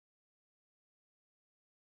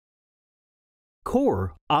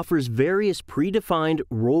Core offers various predefined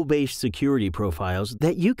role-based security profiles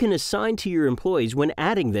that you can assign to your employees when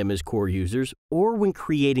adding them as core users or when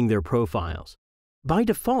creating their profiles. By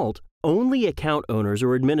default, only account owners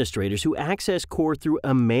or administrators who access Core through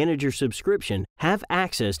a manager subscription have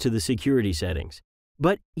access to the security settings.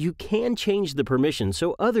 But you can change the permissions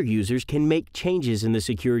so other users can make changes in the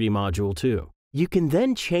security module too. You can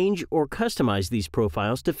then change or customize these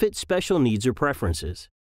profiles to fit special needs or preferences.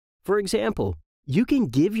 For example, you can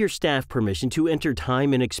give your staff permission to enter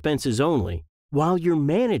time and expenses only, while your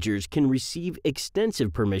managers can receive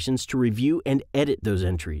extensive permissions to review and edit those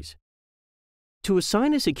entries. To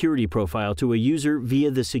assign a security profile to a user via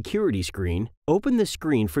the security screen, open the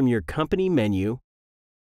screen from your company menu,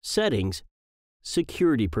 Settings,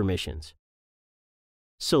 Security Permissions.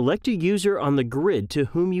 Select a user on the grid to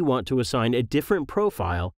whom you want to assign a different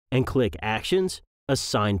profile and click Actions,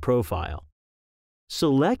 Assign Profile.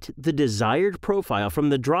 Select the desired profile from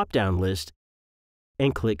the drop-down list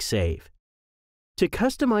and click Save. To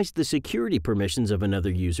customize the security permissions of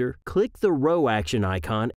another user, click the row action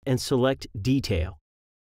icon and select Detail.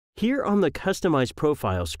 Here on the Customize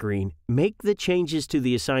Profile screen, make the changes to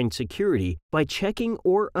the assigned security by checking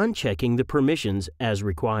or unchecking the permissions as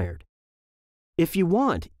required. If you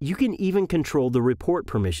want, you can even control the report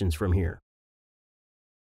permissions from here.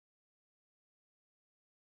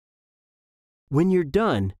 When you're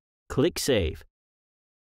done, click Save.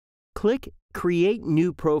 Click Create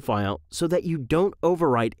New Profile so that you don't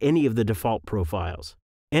overwrite any of the default profiles.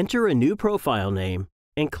 Enter a new profile name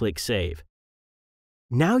and click Save.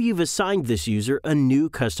 Now you've assigned this user a new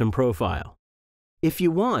custom profile. If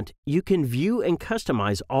you want, you can view and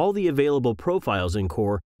customize all the available profiles in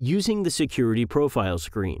Core using the Security Profile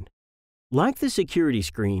screen. Like the Security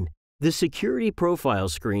screen, the Security Profile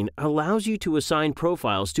screen allows you to assign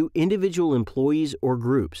profiles to individual employees or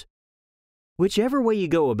groups. Whichever way you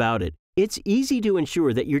go about it, it's easy to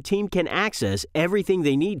ensure that your team can access everything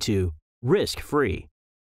they need to, risk-free.